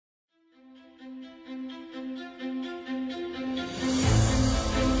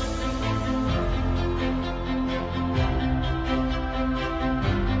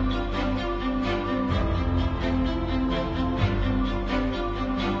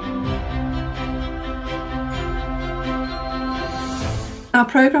Our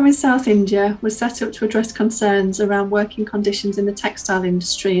programme in South India was set up to address concerns around working conditions in the textile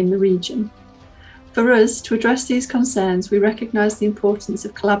industry in the region. For us, to address these concerns, we recognised the importance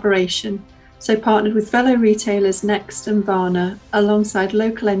of collaboration, so partnered with fellow retailers Next and Varna, alongside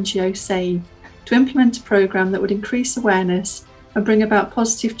local NGO SAVE, to implement a programme that would increase awareness and bring about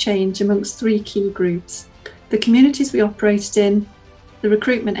positive change amongst three key groups: the communities we operated in, the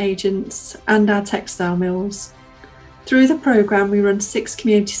recruitment agents, and our textile mills. Through the programme, we run 6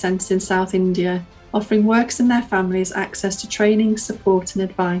 community centres in South India, offering workers and their families access to training, support and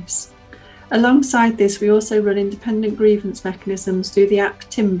advice. Alongside this, we also run independent grievance mechanisms through the app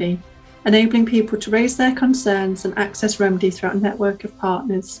Timby, enabling people to raise their concerns and access remedy throughout a network of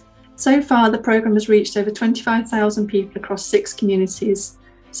partners. So far, the programme has reached over 25,000 people across 6 communities,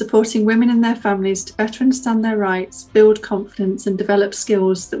 supporting women and their families to better understand their rights, build confidence and develop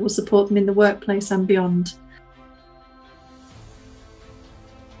skills that will support them in the workplace and beyond.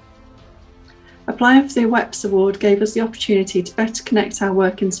 Applying for the WEPs Award gave us the opportunity to better connect our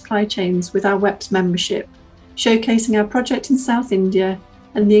work in supply chains with our WEPs membership, showcasing our project in South India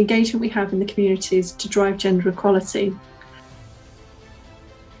and the engagement we have in the communities to drive gender equality.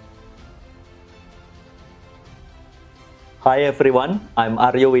 Hi everyone, I'm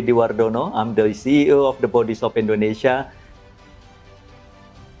Aryo Widiwardono. I'm the CEO of the Body Shop Indonesia.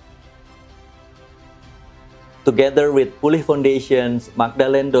 Together with Pulih Foundations,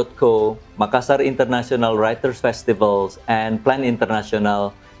 Magdalene.co, Makassar International Writers Festivals, and Plan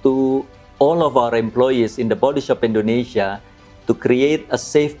International, to all of our employees in the Body Shop Indonesia to create a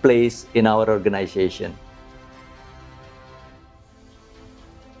safe place in our organization.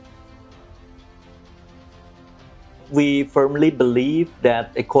 We firmly believe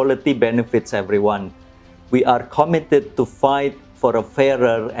that equality benefits everyone. We are committed to fight for a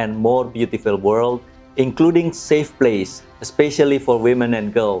fairer and more beautiful world, including safe place, especially for women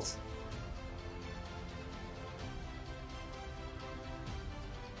and girls.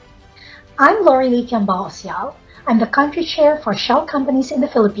 I'm Lori Kiambao. I'm the country chair for Shell companies in the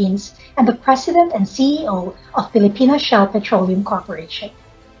Philippines and the president and CEO of Filipina Shell Petroleum Corporation.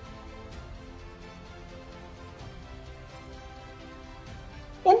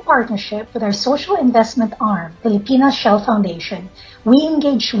 In partnership with our social investment arm, Filipina Shell Foundation, we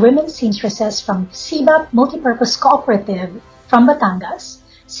engaged women seamstresses from CBAP Multipurpose Cooperative from Batangas,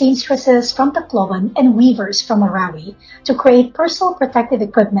 seamstresses from Tacloban, and weavers from Marawi to create personal protective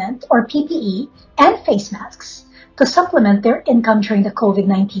equipment, or PPE, and face masks to supplement their income during the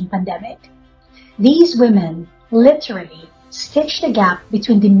COVID-19 pandemic. These women literally stitched the gap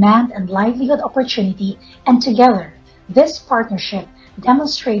between demand and livelihood opportunity, and together, this partnership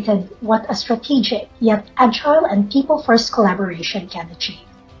demonstrated what a strategic yet agile and people-first collaboration can achieve.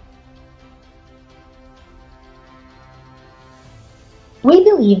 We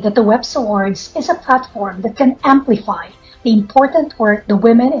believe that the WEPs Awards is a platform that can amplify the important work the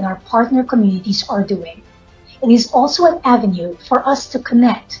women in our partner communities are doing. It is also an avenue for us to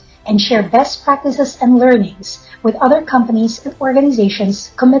connect and share best practices and learnings with other companies and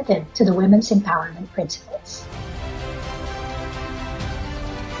organizations committed to the women's empowerment principles.